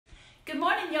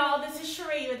morning, y'all. This is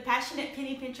Cherie with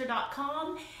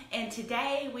PassionatePennyPincher.com, and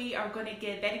today we are going to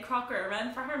give Betty Crocker a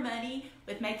run for her money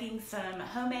with making some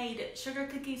homemade sugar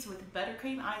cookies with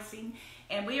buttercream icing.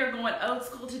 And we are going old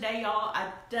school today, y'all.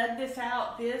 I dug this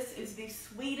out. This is the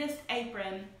sweetest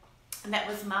apron, and that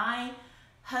was my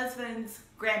husband's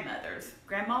grandmother's,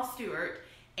 Grandma Stewart,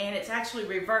 and it's actually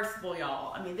reversible,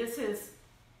 y'all. I mean, this is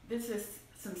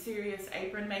some serious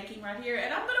apron making right here,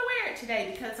 and I'm gonna wear it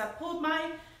today because I pulled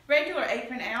my regular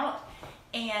apron out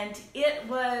and it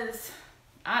was,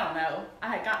 I don't know,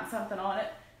 I had gotten something on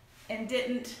it and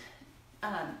didn't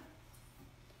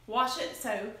wash it.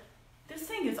 So this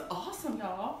thing is awesome,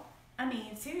 y'all. I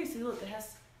mean, seriously, look, it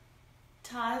has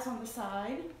ties on the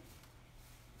side.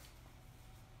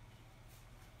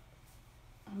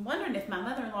 I'm wondering if my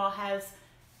mother-in-law has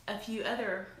a few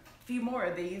more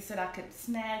of these that I could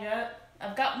snag up.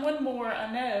 I've got one more I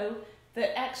know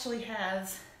that actually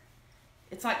has,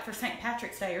 it's like for St.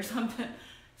 Patrick's Day or something.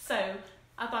 So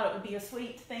I thought it would be a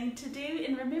sweet thing to do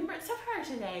in remembrance of her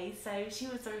today. So she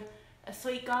was a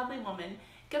sweet, godly woman.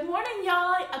 Good morning,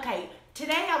 y'all. Okay,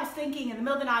 today I was thinking in the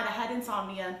middle of the night I had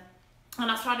insomnia,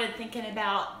 and I started thinking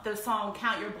about the song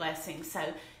Count Your Blessings.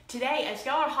 So today, as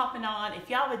y'all are hopping on, if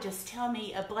y'all would just tell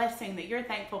me a blessing that you're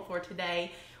thankful for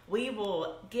today, we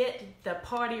will get the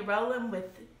party rolling with,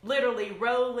 literally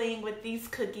rolling with these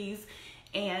cookies.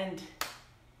 And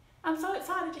I'm so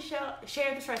excited to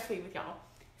share this recipe with y'all.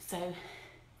 So,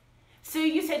 Sue,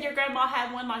 you said your grandma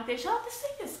had one like this. Y'all, this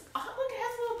thing is, oh, look, it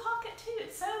has a little pocket too.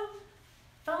 It's so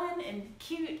fun and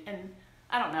cute, and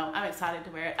I don't know, I'm excited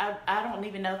to wear it. I don't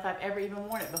even know if I've ever even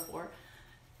worn it before.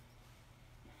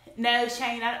 No,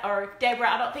 Shane or Deborah,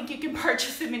 I don't think you can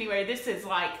purchase them anywhere. This is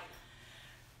like,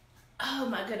 oh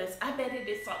my goodness, I bet it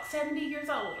is like 70 years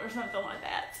old or something like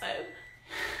that.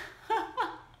 So,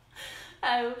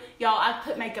 oh, y'all, I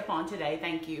put makeup on today,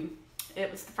 thank you. It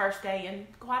was the first day in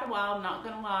quite a while, I'm not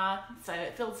gonna lie. So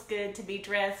it feels good to be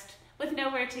dressed with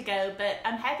nowhere to go, but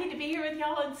I'm happy to be here with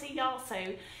y'all and see y'all. So,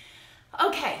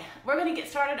 okay, we're gonna get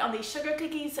started on these sugar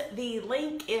cookies. The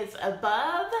link is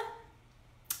above.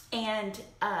 And,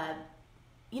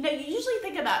 you know, you usually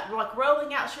think about like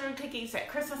rolling out sugar cookies at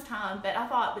Christmas time, but I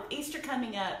thought with Easter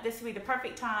coming up, this would be the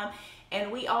perfect time,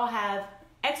 and we all have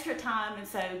extra time, and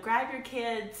so grab your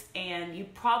kids, and you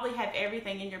probably have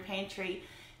everything in your pantry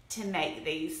to make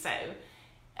these. So,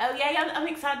 oh yeah, I'm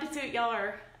excited to see what y'all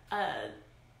are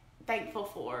thankful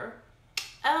for.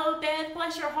 Oh, Beth,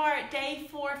 bless your heart, day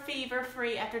 4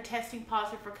 fever-free after testing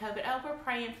positive for COVID. Oh, we're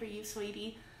praying for you,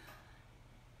 sweetie.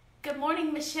 Good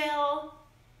morning, Michelle.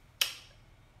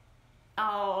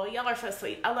 Oh, y'all are so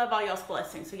sweet. I love all y'all's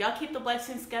blessings. So y'all keep the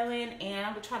blessings going, and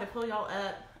I'm gonna try to pull y'all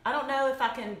up. I don't know if I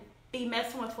can be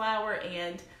messing with flour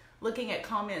and looking at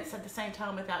comments at the same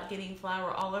time without getting flour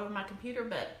all over my computer,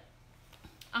 but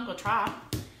I'm gonna try.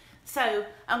 So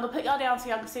I'm gonna put y'all down so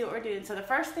y'all can see what we're doing. So the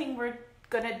first thing we're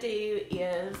gonna do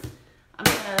is I'm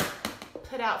gonna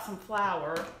put out some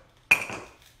flour,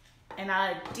 and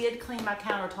I did clean my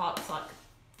countertops like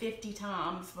 50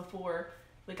 times before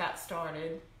we got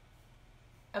started.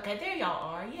 Okay, there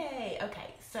y'all are, yay.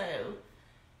 Okay, so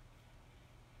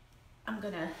I'm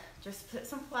gonna just put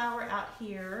some flour out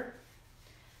here.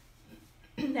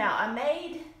 Now I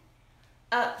made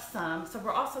up some, so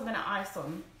we're also gonna ice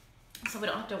them so we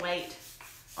don't have to wait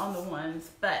on the ones.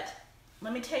 But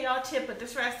let me tell y'all a tip with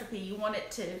this recipe. You want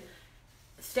it to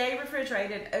stay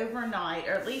refrigerated overnight,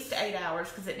 or at least 8 hours,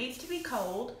 because it needs to be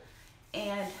cold.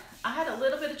 And I had a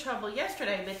little bit of trouble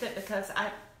yesterday with it because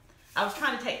I was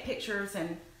trying to take pictures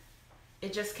and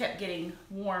it just kept getting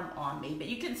warm on me. But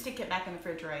you can stick it back in the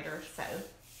refrigerator. So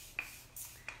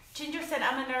Ginger said,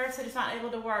 I'm a nurse that is not able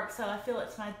to work, so I feel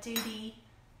it's my duty.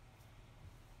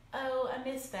 Oh, I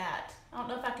missed that. I don't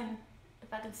know if I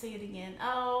can see it again.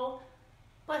 Oh,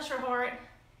 bless your heart.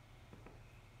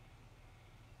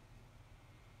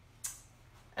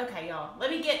 Okay, y'all.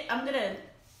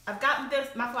 I've gotten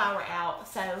my flour out,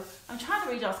 so I'm trying to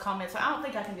read y'all's comments, so I don't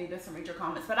think I can do this and read your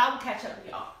comments, but I will catch up with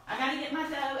y'all. I gotta get my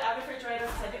dough out of the refrigerator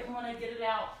because I didn't want to get it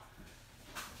out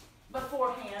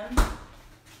beforehand.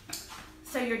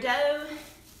 So your dough,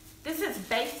 this is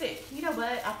basic. You know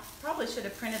what? I probably should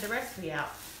have printed the recipe out.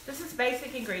 This is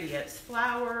basic ingredients: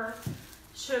 flour,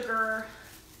 sugar,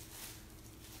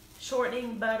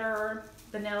 shortening, butter,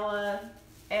 vanilla,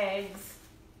 eggs.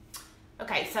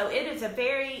 Okay, so it is a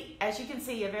very, as you can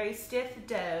see, a very stiff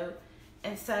dough.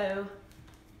 And so,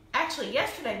 actually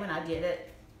yesterday when I did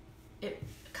it, it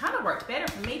kind of worked better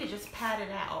for me to just pat it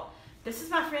out. This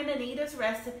is my friend Anita's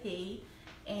recipe,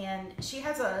 and she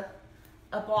has a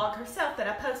blog herself that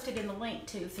I posted in the link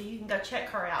to, so you can go check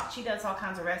her out. She does all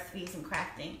kinds of recipes and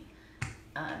crafting.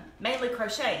 mainly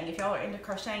crocheting. If y'all are into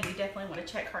crocheting, you definitely want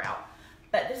to check her out.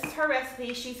 But this is her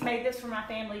recipe. She's made this for my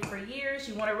family for years.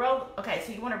 You want to roll, okay,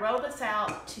 so you want to roll this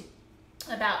out to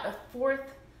about 1/4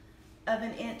 of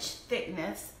an inch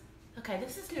thickness. Okay,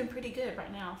 this is doing pretty good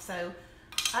right now. So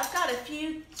I've got a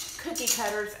few cookie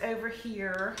cutters over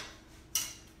here.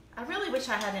 I really wish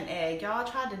I had an egg. Y'all,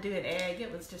 tried to do an egg. It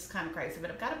was just kind of crazy,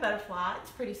 but I've got a butterfly.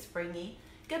 It's pretty springy.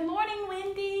 Good morning,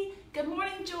 Wendy. Good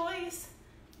morning, Joyce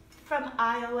from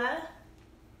Iowa.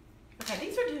 Okay,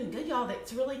 these are doing good, y'all.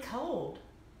 It's really cold.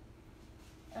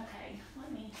 Okay,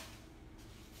 let me.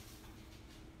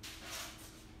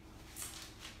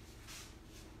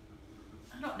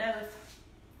 I don't know if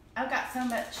I've got so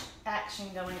much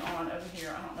action going on over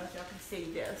here. I don't know if y'all can see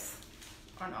this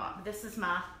or not. But this is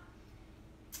my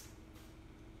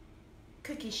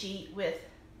cookie sheet with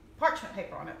parchment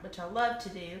paper on it, which I love to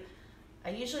do. I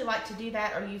usually like to do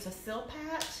that or use a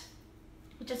Silpat,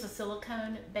 which is a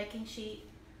silicone baking sheet.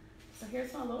 So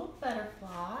here's my little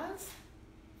butterflies.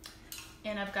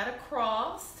 And I've got a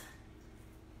cross,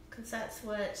 because that's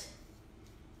what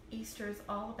Easter is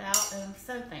all about, and I'm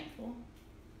so thankful.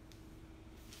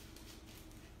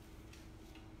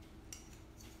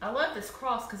 I love this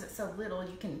cross because it's so little.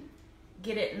 You can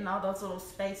get it in all those little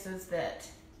spaces that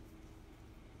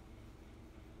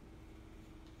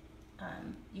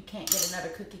you can't get another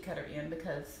cookie cutter in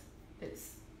because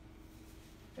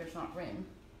there's not room.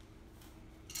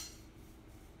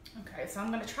 Okay, so I'm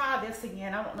going to try this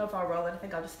again. I don't know if I'll roll it. I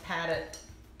think I'll just pat it.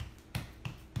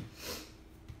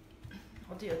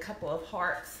 I'll do a couple of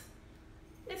hearts.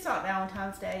 It's not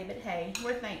Valentine's Day, but hey,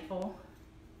 we're thankful.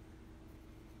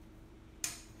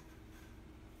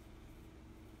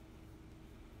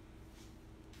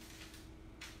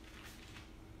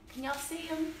 Can y'all see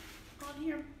them on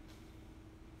here?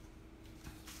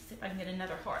 Let's see if I can get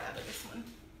another heart out of this one.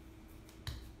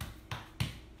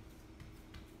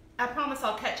 I promise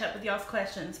I'll catch up with y'all's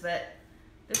questions, but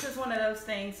this is one of those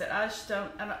things that I just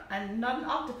I'm not an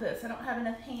octopus. I don't have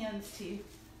enough hands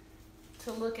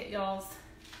to look at y'all's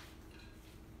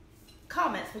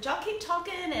comments. But y'all keep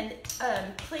talking,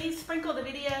 and please sprinkle the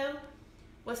video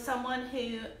with someone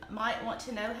who might want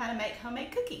to know how to make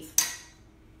homemade cookies.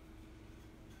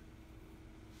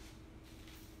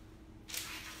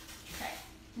 Okay,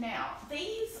 now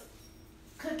these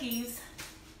cookies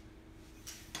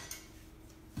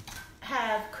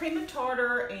have cream of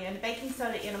tartar and baking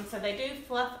soda in them, so they do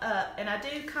fluff up. And I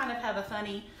do kind of have a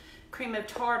funny cream of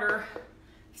tartar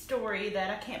story that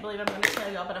I can't believe I'm going to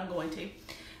tell y'all, but I'm going to.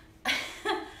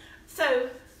 So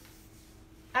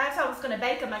as I was going to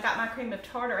bake them, I got my cream of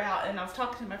tartar out, and I was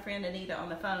talking to my friend Anita on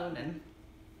the phone, and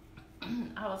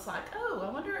I was like, oh, I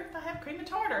wonder if I have cream of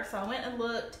tartar. So I went and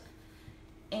looked,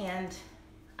 and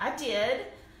I did.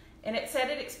 And it said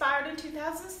it expired in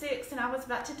 2006, and I was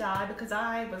about to die because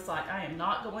I was like, I am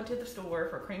not going to the store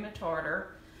for cream of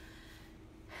tartar.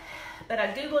 But I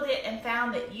Googled it and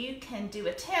found that you can do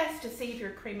a test to see if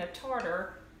your cream of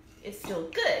tartar is still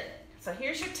good. So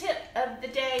here's your tip of the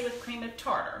day with cream of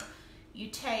tartar. You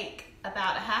take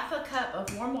about 1/2 cup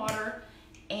of warm water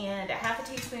and 1/2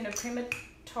 teaspoon of cream of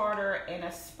tartar and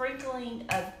a sprinkling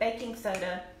of baking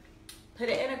soda. Put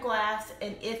it in a glass,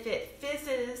 and if it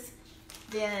fizzes,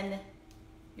 then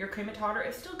your cream of tartar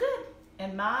is still good.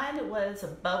 And mine was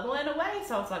bubbling away,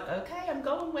 so I was like, okay, I'm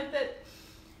going with it.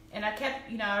 And I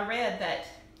kept, I read that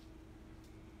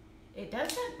it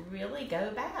doesn't really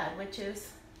go bad, which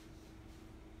is,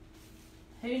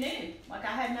 who knew? Like,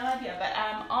 I had no idea, but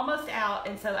I'm almost out.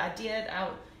 And so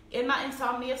in my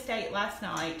insomnia state last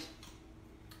night,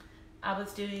 I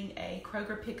was doing a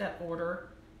Kroger pickup order,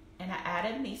 and I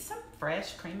added me some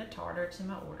fresh cream of tartar to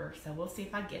my order. So we'll see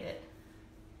if I get it.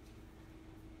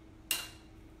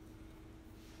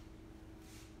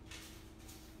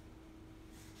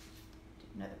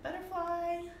 Another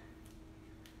butterfly.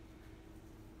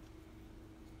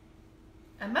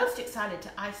 I'm most excited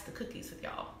to ice the cookies with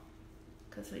y'all,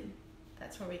 because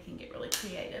that's where we can get really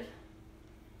creative.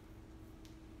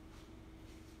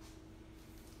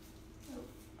 Oh,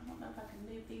 I don't know if I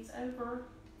can move these over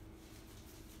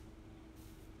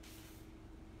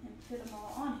and put them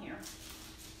all on here.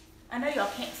 I know y'all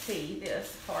can't see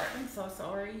this part. I'm so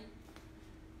sorry.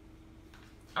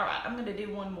 All right, I'm going to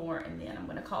do one more, and then I'm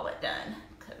going to call it done,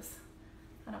 because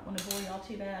I don't want to bore y'all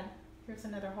too bad. Here's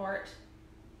another heart.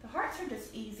 The hearts are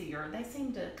just easier. They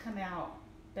seem to come out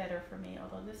better for me,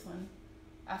 although this one,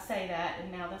 I say that,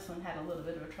 and now this one had a little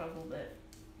bit of a trouble, but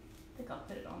I think I'll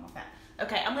put it on like that.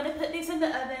 Okay, I'm going to put these in the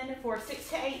oven for 6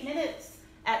 to 8 minutes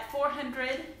at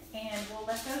 400, and we'll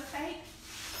let those bake.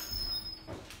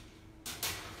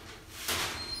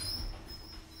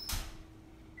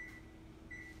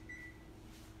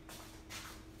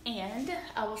 and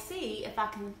I will see if I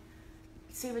can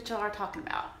see what y'all are talking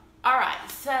about. All right,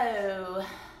 so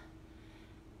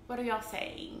what are y'all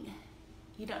saying?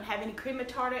 You don't have any cream of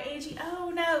tartar, Angie?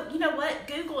 Oh no, you know what?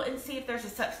 Google and see if there's a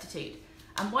substitute.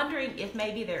 I'm wondering if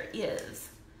maybe there is,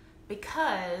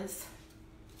 because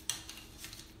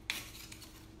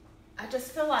I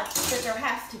just feel like that there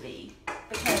has to be,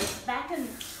 because back in,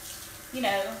 you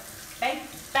know,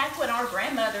 back when our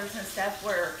grandmothers and stuff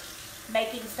were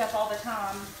making stuff all the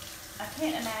time, I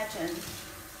can't imagine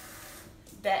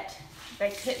that they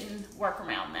couldn't work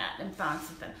around that and find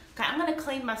something. Okay, I'm gonna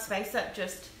clean my space up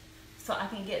just so I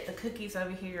can get the cookies over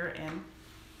here and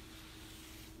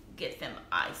get them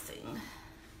icing.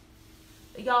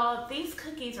 Y'all, these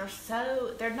cookies are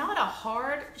so, they're not a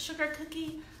hard sugar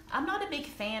cookie. I'm not a big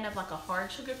fan of like a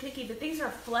hard sugar cookie, but these are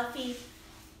fluffy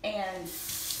and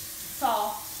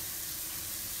soft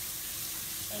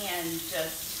and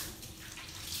just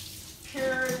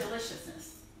pure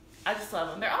deliciousness. I just love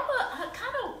them. They're almost, I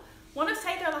kind of want to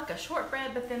say they're like a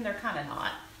shortbread, but then they're kind of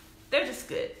not. They're just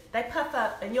good. They puff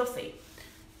up and you'll see.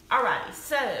 Alrighty,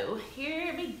 so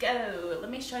here we go. Let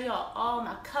me show y'all all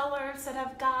my colors that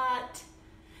I've got.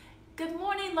 Good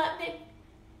morning, Lupnick.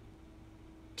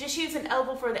 Just use an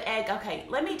oval for the egg. Okay,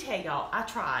 let me tell y'all, I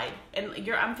tried, and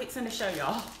I'm fixing to show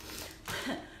y'all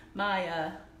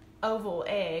my oval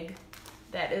egg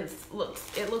that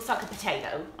looks like a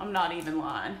potato. I'm not even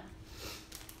lying.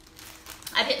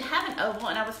 I didn't have an oval,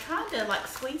 and I was trying to like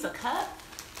squeeze a cup,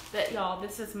 but y'all,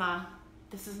 this is my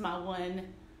one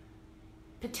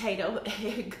potato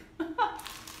egg.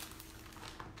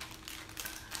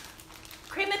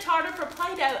 Cream of tartar for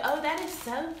Play-Doh. Oh, that is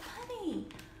so funny.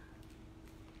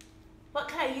 What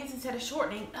can I use instead of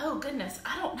shortening? Oh goodness,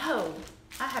 I don't know.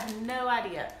 I have no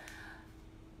idea.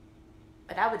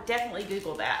 But I would definitely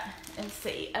Google that and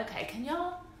see. Okay, can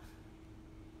y'all?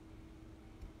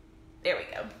 There we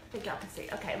go. I think y'all can see.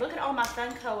 Okay, look at all my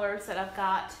fun colors that I've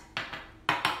got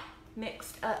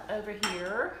mixed up over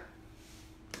here.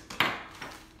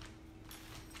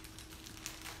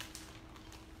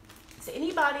 Does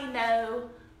anybody know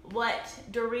what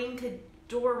Doreen could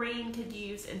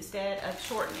use instead of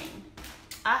shortening?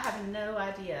 I have no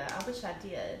idea. I wish I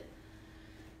did.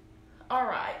 All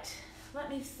right, let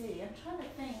me see. I'm trying to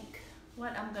think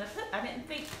what I'm gonna put. I didn't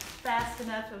think fast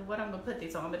enough of what I'm gonna put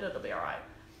these on, but it'll be all right.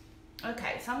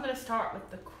 Okay, so I'm gonna start with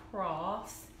the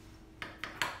cross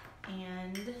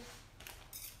and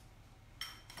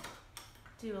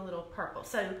do a little purple.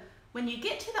 So when you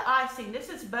get to the icing, this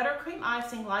is buttercream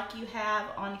icing like you have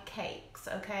on cakes,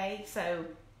 okay? So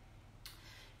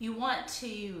you want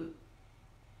to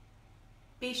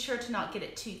be sure to not get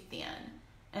it too thin.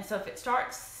 And so if it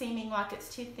starts seeming like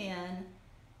it's too thin,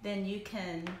 then you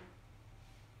can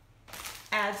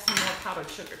add some more powdered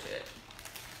sugar to it.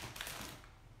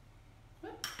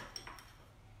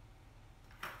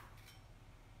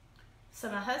 So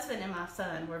my husband and my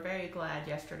son were very glad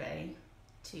yesterday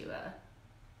to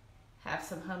have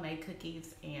some homemade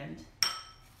cookies, and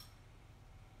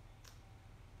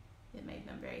it made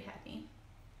them very happy.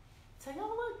 So y'all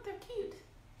look, they're cute.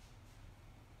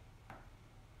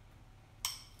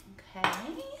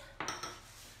 Okay.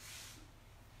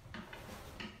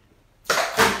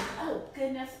 Oh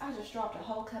goodness, I just dropped a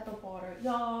whole cup of water.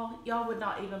 Y'all would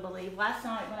not even believe. Last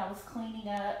night when I was cleaning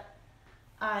up,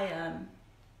 I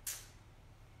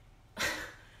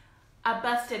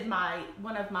busted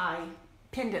one of my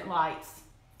pendant lights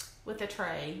with a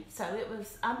tray. So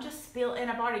I'm just spilling,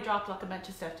 and I've already dropped like a bunch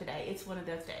of stuff today. It's one of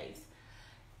those days.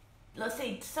 Let's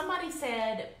see, somebody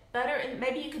said butter, and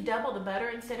maybe you could double the butter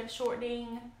instead of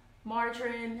shortening,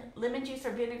 margarine, lemon juice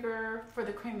or vinegar for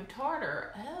the cream of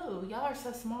tartar. Oh, y'all are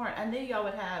so smart. I knew y'all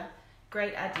would have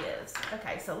great ideas.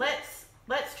 Okay, so let's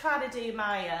try to do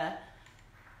my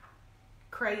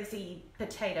crazy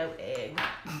potato egg.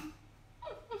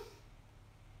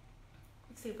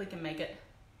 Let's see if we can make it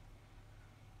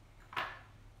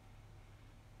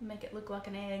look like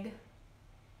an egg.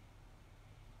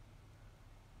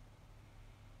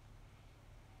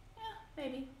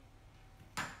 Maybe.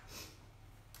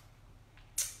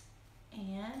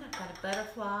 And I've got a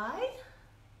butterfly.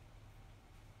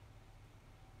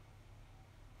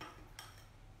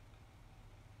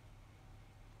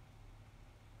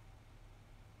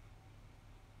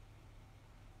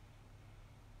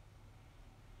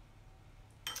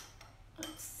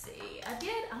 Let's see. I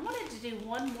wanted to do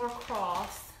one more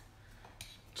cross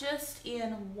just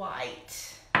in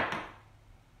white.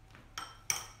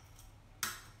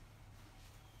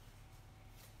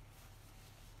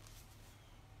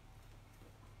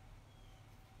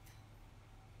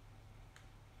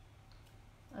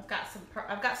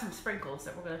 I've got some sprinkles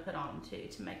that we're going to put on them too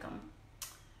to make them,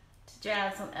 to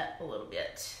jazz them up a little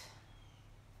bit.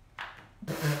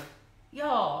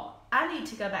 Y'all, I need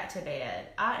to go back to bed.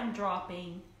 I am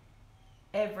dropping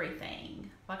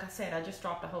everything. Like I said, I just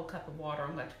dropped a whole cup of water.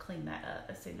 I'm going to clean that up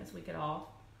as soon as we get off.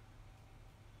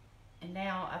 And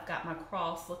now I've got my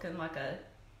cross looking like a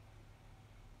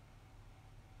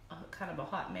kind of a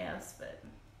hot mess, but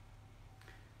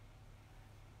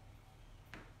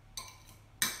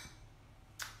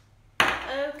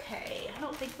okay. I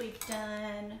don't think we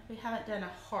haven't done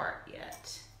a heart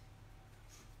yet.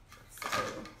 So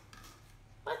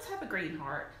let's have a green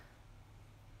heart.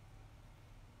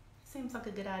 Seems like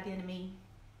a good idea to me.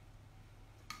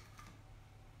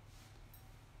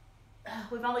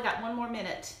 We've only got 1 more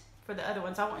minute for the other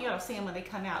ones. I want you all to see them when they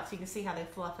come out so you can see how they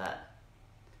fluff up.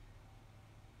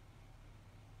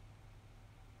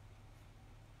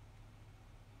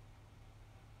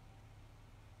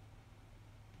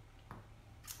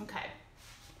 Okay.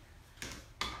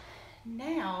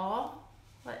 Now,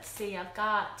 let's see, I'm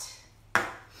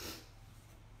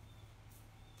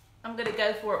gonna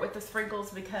go for it with the sprinkles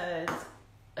because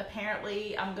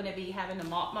apparently I'm gonna be having to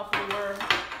mop my floor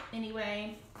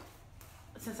anyway,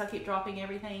 since I keep dropping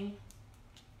everything.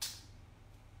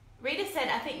 Rita said,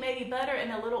 I think maybe butter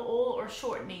and a little oil or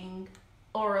shortening,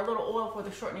 or a little oil for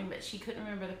the shortening, but she couldn't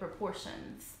remember the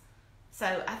proportions.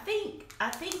 So I think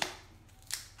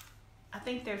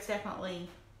there's definitely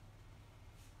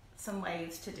some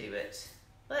ways to do it.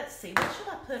 Let's see, what should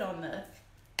I put on the,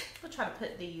 we'll try to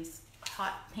put these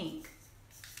hot pink.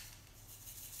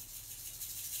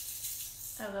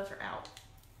 Oh, those are out.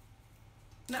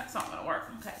 That's not gonna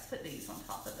work. Okay, let's put these on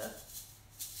top of the,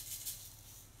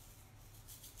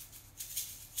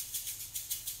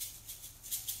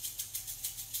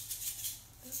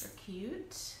 those are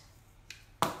cute.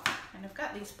 And I've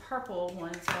got these purple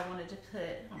ones that I wanted to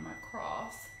put on my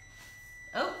cross.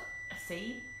 Oh,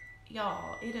 see?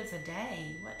 Y'all, it is a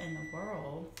day. What in the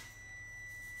world?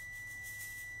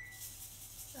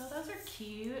 Oh, those are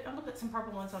cute. I'm gonna put some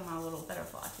purple ones on my little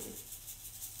butterfly too.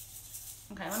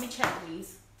 Okay, let me check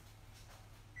these.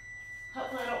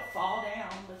 Hopefully I don't fall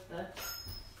down with the...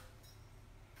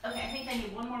 Okay, I think I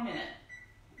need 1 more minute.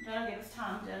 That'll give us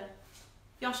time to...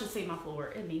 Y'all should see my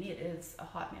floor. I mean, it is a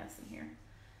hot mess in here.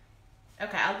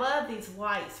 Okay, I love these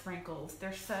white sprinkles.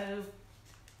 They're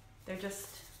just,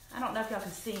 I don't know if y'all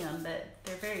can see them, but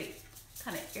they're very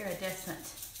kind of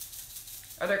iridescent.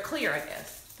 Or they're clear, I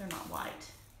guess. They're not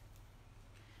white.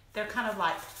 They're kind of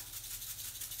like,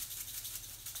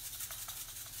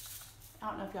 I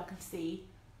don't know if y'all can see.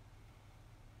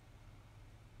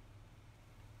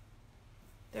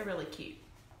 They're really cute.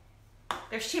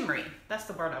 They're shimmery. That's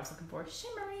the word I was looking for.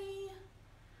 Shimmery.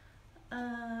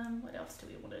 What else do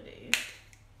we want to do?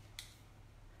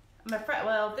 I'm afraid,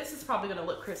 well, this is probably going to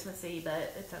look Christmassy,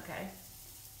 but it's okay.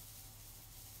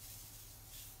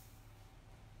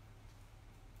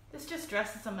 This just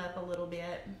dresses them up a little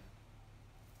bit.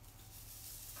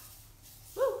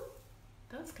 Woo!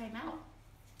 Those came out.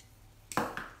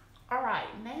 All right,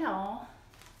 now,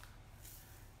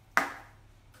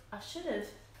 I should have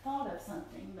thought of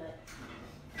something, but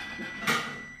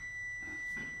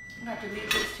I'm going to have to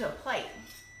move this to a plate.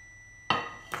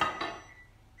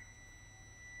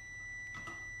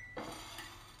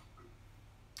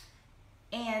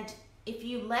 And if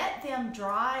you let them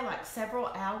dry like several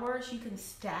hours, you can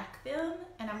stack them.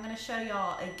 And I'm going to show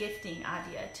y'all a gifting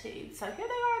idea too. So here they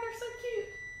are. They're so cute.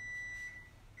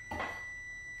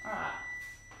 All right.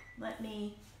 Let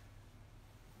me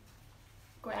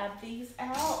grab these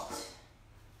out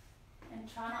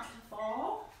and try not to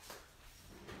fall.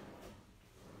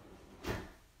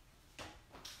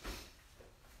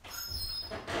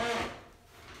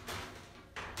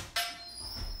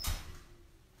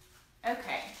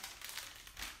 Okay.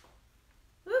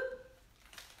 Whoop.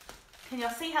 Can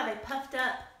y'all see how they puffed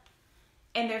up?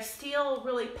 And they're still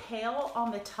really pale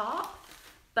on the top,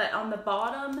 but on the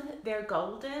bottom, they're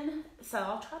golden. So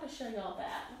I'll try to show y'all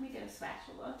that. Let me get a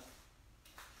spatula.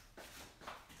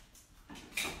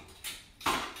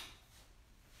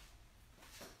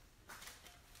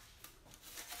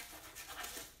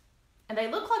 And they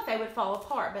look like they would fall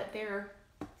apart, but they're,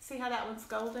 see how that one's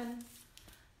golden?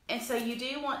 And so you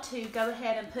do want to go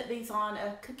ahead and put these on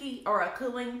a cookie or a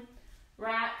cooling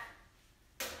rack.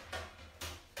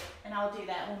 And I'll do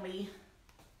that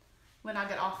when I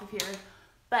get off of here.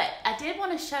 But I did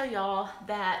want to show y'all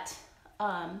that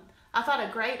I thought a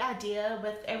great idea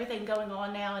with everything going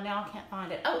on now, and now I can't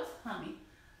find it. Oh, honey.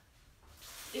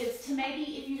 Is to maybe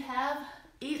if you have,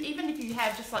 even if you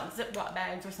have just like Ziploc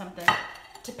bags or something,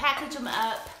 to package them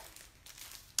up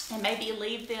and maybe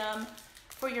leave them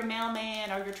for your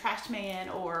mailman or your trash man,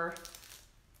 or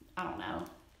I don't know,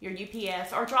 your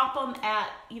UPS, or drop them at,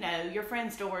 you know, your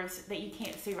friends' doors that you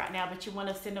can't see right now, but you want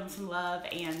to send them some love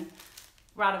and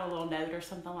write them a little note or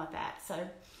something like that. So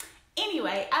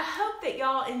anyway, I hope that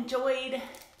y'all enjoyed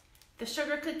the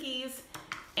sugar cookies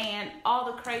and all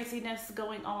the craziness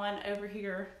going on over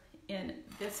here in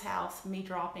this house, me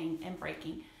dropping and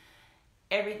breaking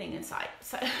everything in sight.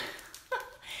 So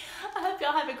I hope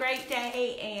y'all have a great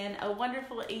day and a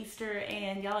wonderful Easter,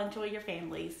 and y'all enjoy your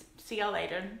families. See y'all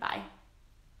later. Bye.